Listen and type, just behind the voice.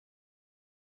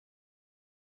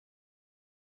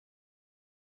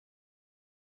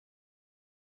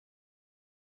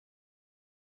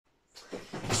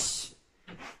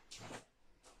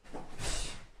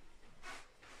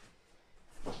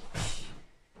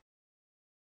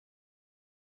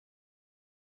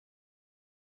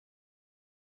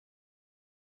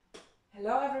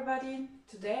Hello everybody!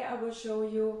 Today I will show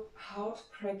you how to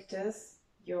practice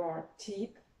your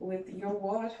teep with your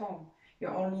wall at home. You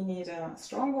only need a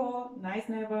strong wall, nice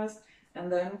neighbors,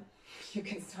 and then you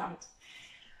can start.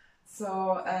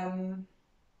 So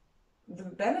the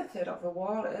benefit of the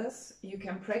wall is you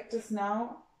can practice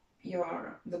now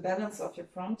the balance of your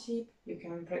front teep, you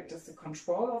can practice the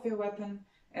control of your weapon,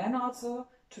 and also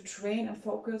to train and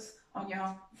focus on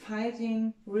your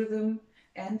fighting rhythm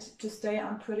and to stay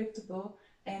unpredictable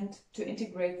and to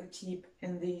integrate the teep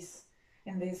in this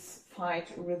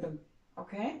fight rhythm.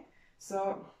 Okay,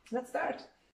 so let's start.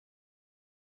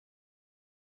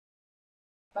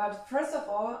 But first of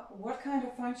all, what kind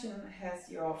of function has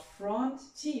your front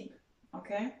teep?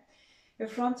 Okay, your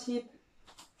front teep,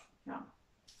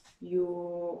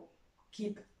 you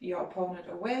keep your opponent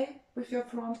away with your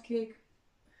front kick.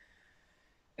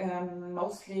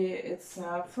 Mostly it's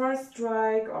a first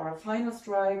strike or a final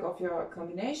strike of your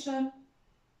combination,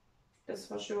 that's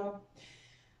for sure.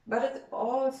 But it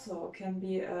also can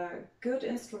be a good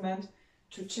instrument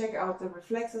to check out the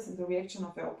reflexes and the reaction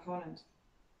of your opponent.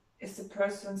 Is the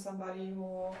person somebody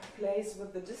who plays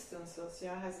with the distances,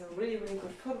 has a really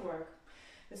good footwork?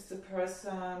 Is the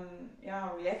person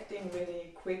reacting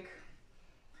really quick?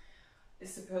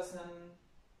 Is the person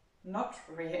not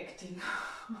reacting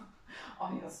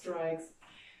on your strikes?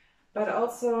 But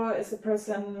also, is the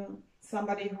person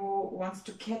somebody who wants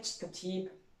to catch the teep?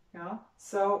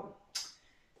 So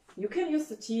you can use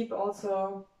the teep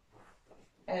also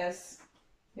as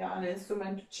an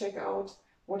instrument to check out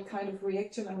what kind of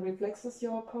reaction and reflexes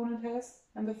your opponent has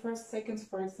in the first seconds,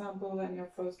 for example, in your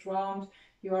first round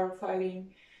you are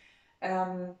fighting.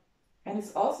 And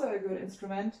it's also a good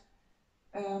instrument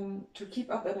to keep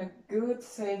up at a good,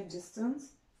 safe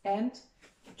distance and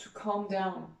to calm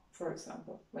down, for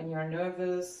example, when you are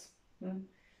nervous.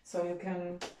 So you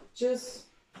can just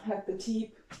have the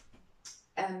teep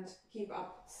and keep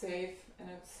up safe and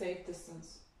at safe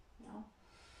distance.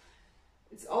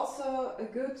 It's also a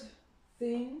good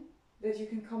thing that you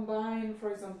can combine,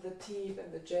 for example, the teep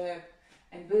and the jab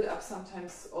and build up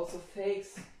sometimes also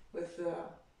fakes with the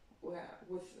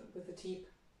teep.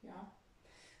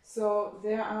 So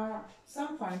there are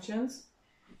some functions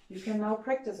you can now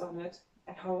practice on it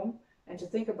at home and to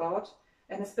think about,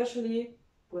 and especially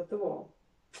with the wall.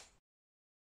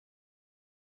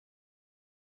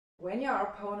 When your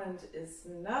opponent is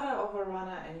not an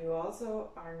overrunner and you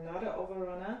also are not an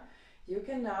overrunner, you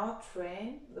can now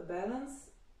train the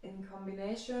balance in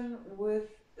combination with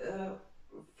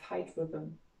fight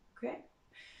rhythm. Okay?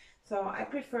 So I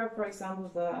prefer, for example,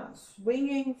 the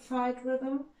swinging fight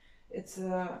rhythm. It's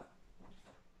a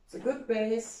good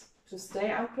base to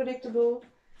stay unpredictable,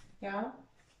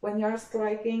 when you're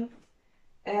striking,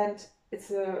 and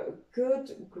it's a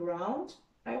good ground,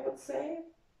 I would say.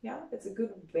 It's a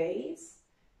good base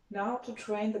now to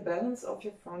train the balance of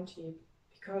your front teep,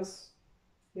 because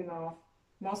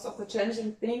most of the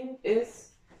challenging thing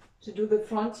is to do the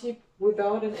front teep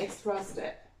without an extra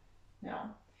step.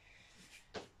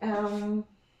 I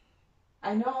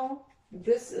know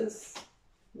this is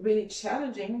really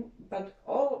challenging, but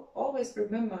always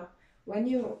remember, when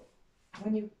you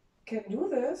can do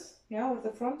this with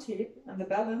the front teep and the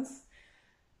balance,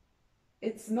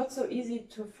 it's not so easy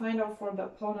to find out for the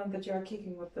opponent that you are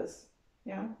kicking with this,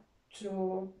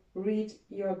 to read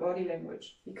your body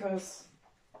language, because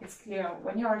it's clear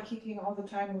when you are kicking all the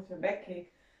time with your back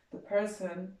kick, the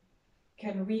person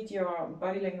can read your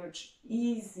body language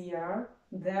easier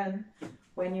than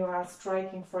when you are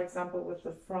striking, for example, with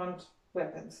the front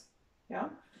weapons.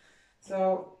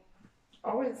 So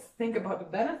always think about the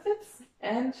benefits,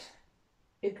 and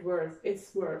it's worth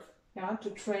to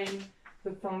train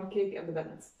the front kick and the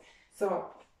balance.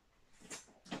 So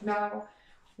now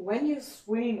when you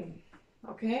swing,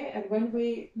 and when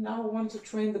we now want to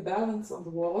train the balance on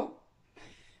the wall,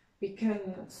 we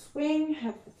can swing,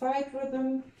 have the fight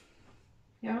rhythm,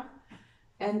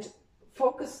 and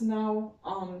focus now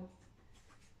on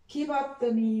keep up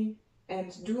the knee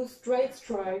and do straight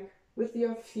strike with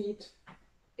your feet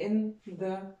in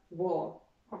the wall.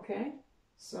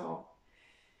 So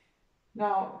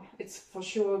now it's for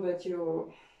sure that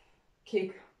you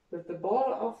kick with the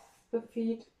ball of the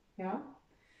feet, not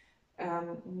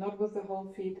with the whole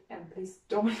feet, and please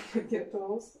don't with your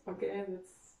toes.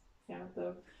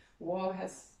 The wall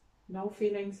has no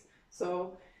feelings,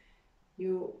 so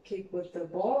you kick with the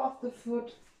ball of the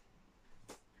foot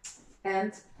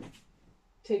and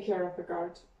take care of the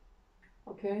guard.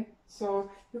 So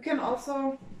you can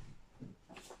also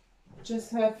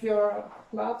just have your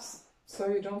gloves so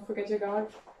you don't forget your guard.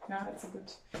 It's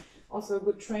also a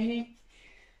good training.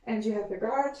 And you have the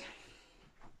guard,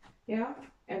 yeah,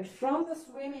 and from the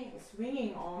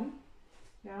swinging on,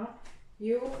 yeah,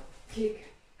 you kick.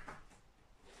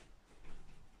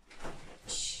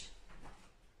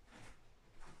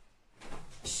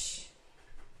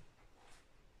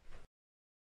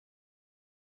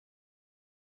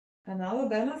 Another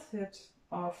benefit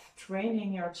of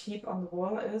training your teep on the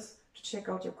wall is to check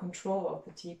out your control of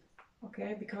the teep,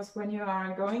 okay? Because when you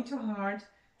are going too hard,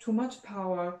 too much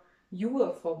power, you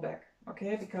will fall back,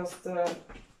 okay? Because the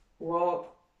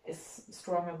wall is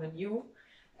stronger than you.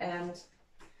 And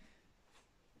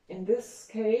in this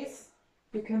case,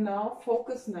 you can now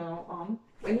focus now on,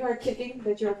 when you are kicking,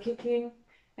 that you're kicking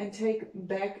and take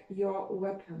back your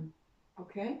weapon,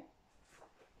 okay?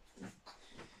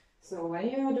 So when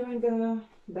you're doing the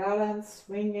balance,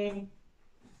 swinging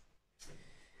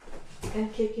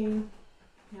and kicking,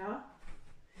 yeah,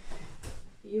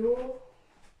 you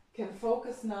can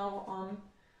focus now on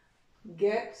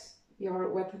get your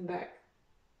weapon back.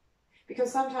 Because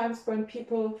sometimes when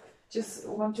people just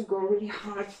want to go really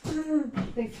hard,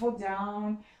 they fall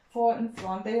down, fall in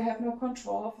front, they have no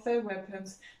control of their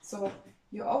weapons. So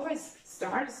you always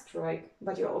start a strike,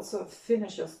 but you also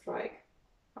finish your strike,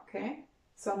 okay?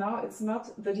 So now it's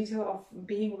not the detail of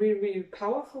being really, really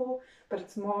powerful, but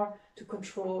it's more to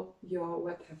control your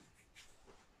weapon.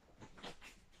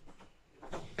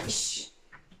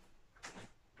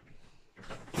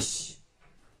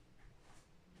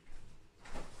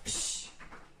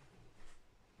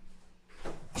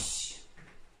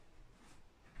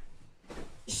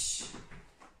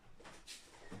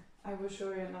 I will show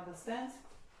you another stance.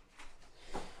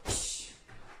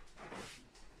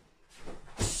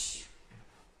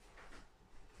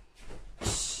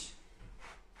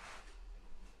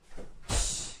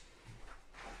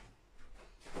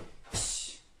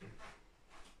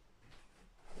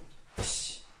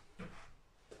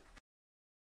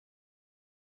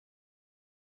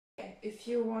 If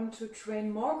you want to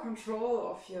train more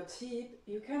control of your teep,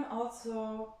 you can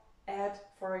also add,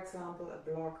 for example, a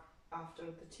block after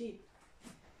the teep.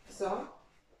 So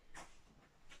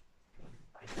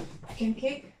you can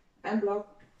kick and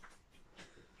block.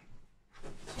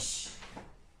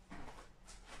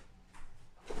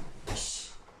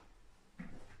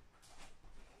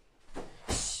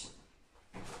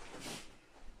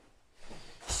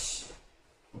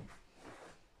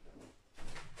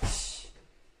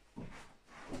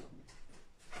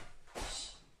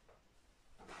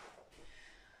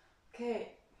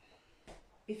 Okay,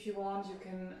 if you want, you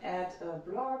can add a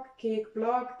block, kick,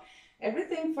 block,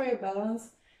 everything for your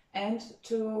balance and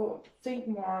to think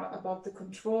more about the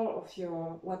control of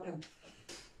your weapon.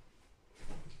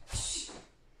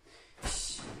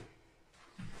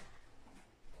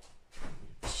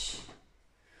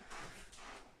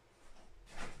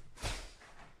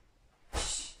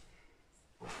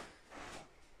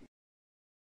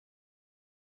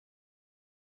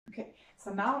 Okay,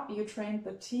 so now you trained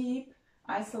the teep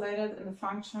isolated in the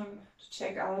function to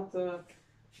check out the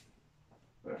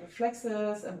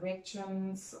reflexes and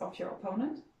reactions of your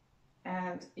opponent.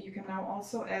 And you can now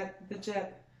also add the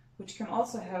jab, which can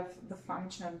also have the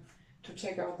function to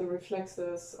check out the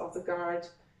reflexes of the guard,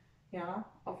 yeah,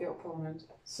 of your opponent.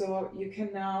 So you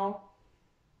can now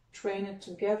train it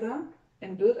together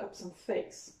and build up some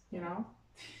fakes, you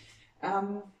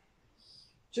know.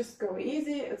 Just go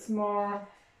easy. It's more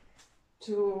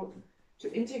to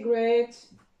integrate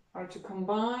or to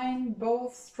combine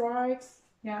both strikes,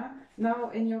 yeah, now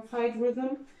in your fight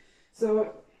rhythm.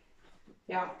 So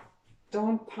yeah,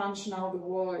 don't punch now the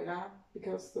wall, yeah,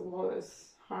 because the wall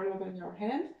is harder than your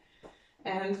hand.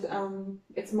 And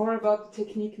it's more about the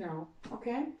technique now,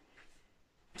 okay?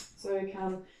 So you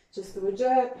can just do a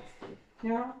jab,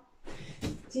 yeah,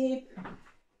 teep,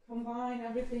 combine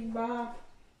everything back,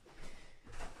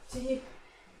 teep.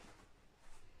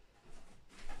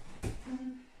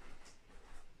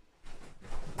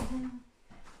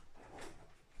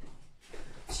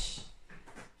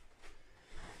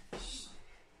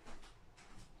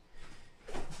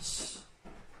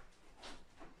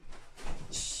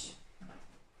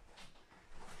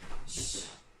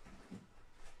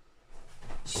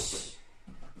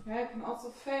 Yeah, you can also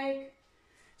fake.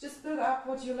 Just build up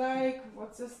what you like,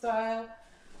 what's your style,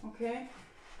 okay?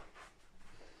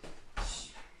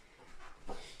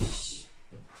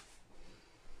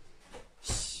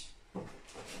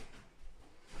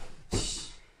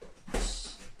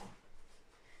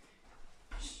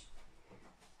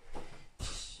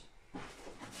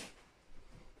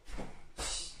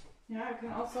 Yeah, you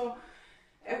can also,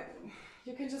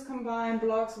 you can just combine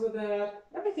blocks with it,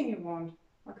 everything you want,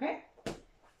 okay?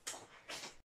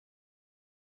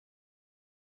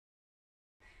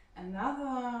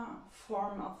 Another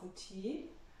form of the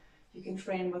teep you can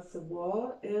train with the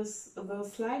wall is the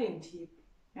sliding teep.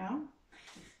 Yeah.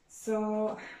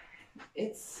 So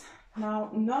it's now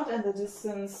not at the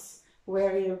distance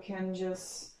where you can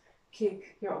just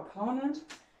kick your opponent.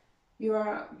 You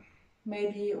are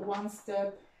maybe one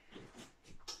step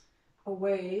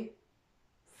away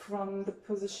from the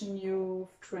position you've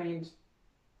trained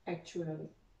actually.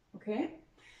 Okay?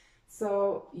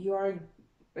 So you are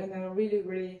in a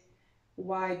really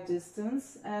wide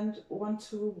distance and want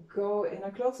to go in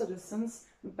a closer distance,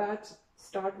 but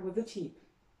start with the teep.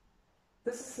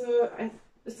 This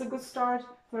is a good start.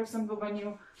 For example, when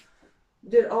you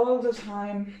did all the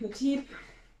time the teep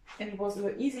and it was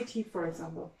an easy teep, for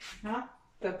example. Yeah?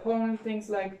 The opponent thinks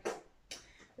like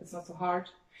it's not so hard,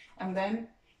 and then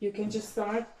you can just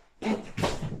start and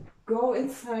go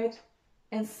inside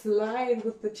and slide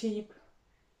with the teep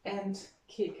and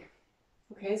kick.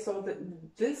 Okay, so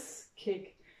this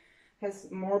kick has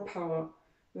more power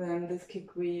than this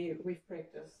kick we've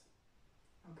practiced.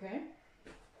 Okay,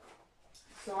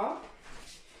 so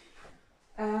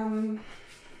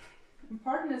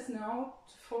important is now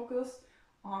to focus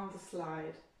on the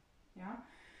slide. Yeah,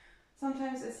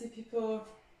 sometimes I see people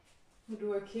who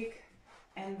do a kick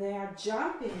and they are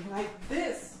jumping like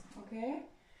this. Okay,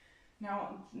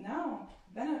 now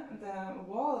then the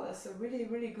wall is a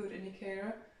really good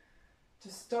indicator to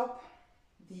stop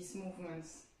these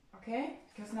movements. Okay,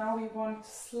 because now we want to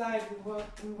slide,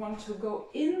 we want to go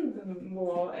in the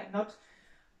wall and not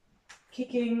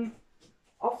kicking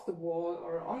off the wall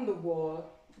or on the wall.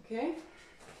 Okay,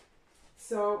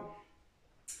 so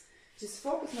just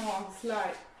focus now on the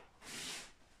slide,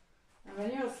 and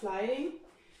when you're sliding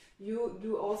you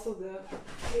do also the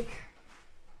kick.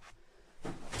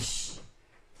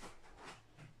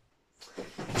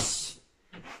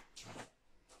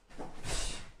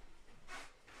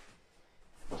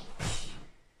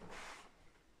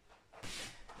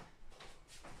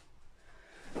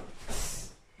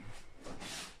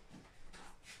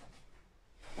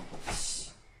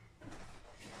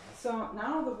 So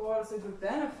now the wall is a good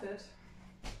benefit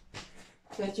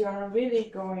that you are really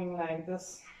going like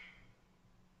this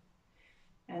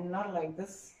and not like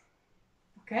this.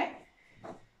 Okay?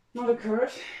 Not a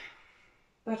curve,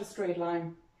 but a straight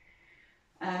line.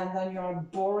 And then you are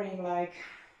boring like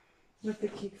with the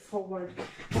kick forward.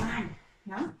 Bang!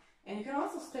 Yeah? And you can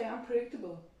also stay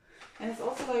unpredictable. And it's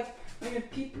also like when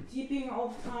you're teeping all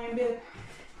the time, bit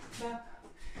back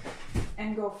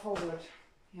and go forward.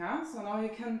 Yeah, so now you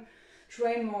can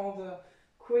train more the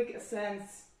quick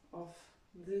ascents of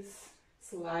this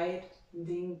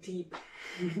sliding teep.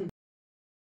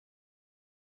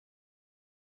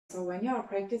 So when you are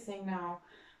practicing now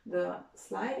the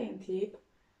sliding teep,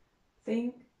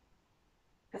 think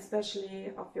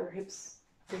especially of your hips,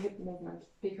 the hip movement,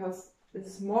 because this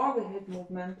is more the hip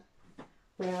movement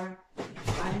where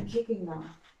I'm kicking now.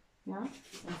 Yeah,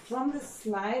 and from this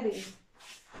sliding,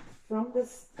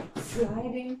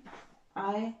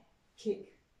 I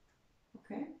kick,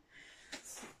 okay,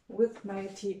 with my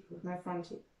teep, with my front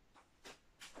teep.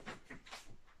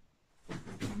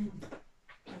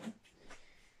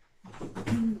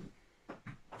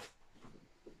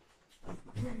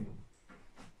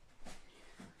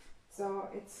 So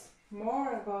it's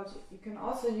more about, you can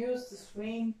also use the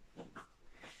swing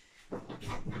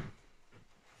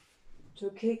to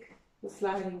kick the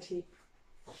sliding teep.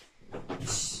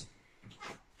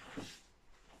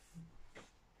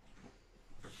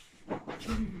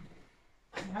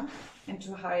 Yeah, and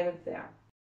to hide it there.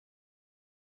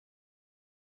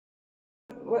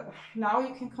 Now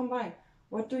you can combine.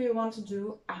 What do you want to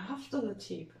do after the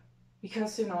teep?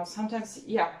 Because you know, sometimes,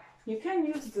 yeah, you can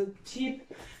use the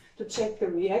teep to check the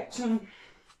reaction.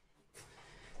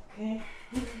 Okay.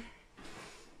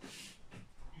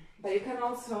 But you can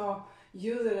also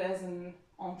use it as an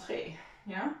entree.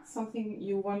 Yeah, something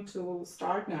you want to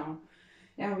start now.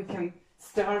 Yeah, we can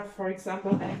start, for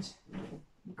example, and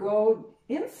go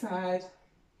inside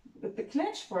with the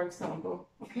clinch, for example.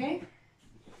 Okay,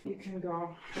 you can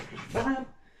go back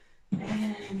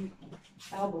and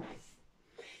elbow.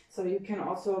 So you can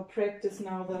also practice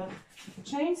now the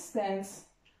chain stance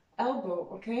elbow.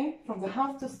 Okay, from the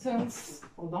half distance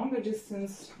or longer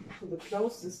distance to the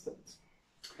close distance.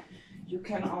 You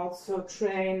can also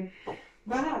train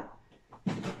back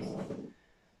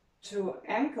to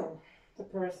ankle the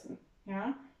person,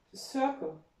 yeah, to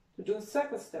circle, to do a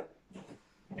circle step.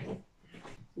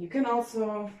 You can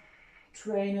also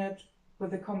train it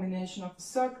with a combination of a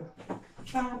circle,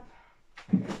 tap,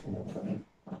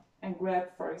 and grab,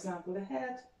 for example, the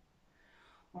head,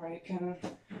 or you can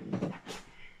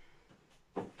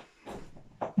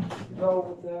go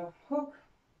with the hook.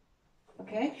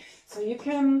 Okay, so you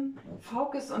can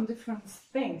focus on different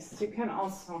things. You can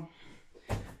also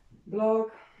block,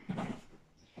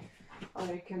 or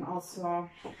you can also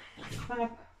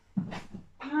clap,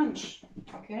 punch.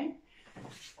 Okay,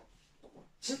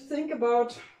 just think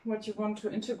about what you want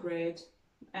to integrate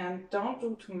and don't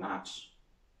do too much.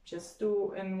 Just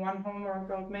do in one home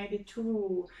workout maybe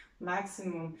 2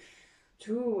 maximum,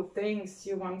 2 things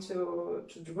you want to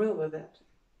drill with it.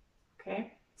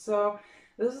 Okay, so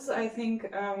this is, I think,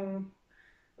 a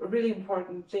really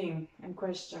important thing and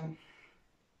question.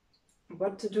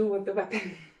 What to do with the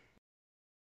weapon.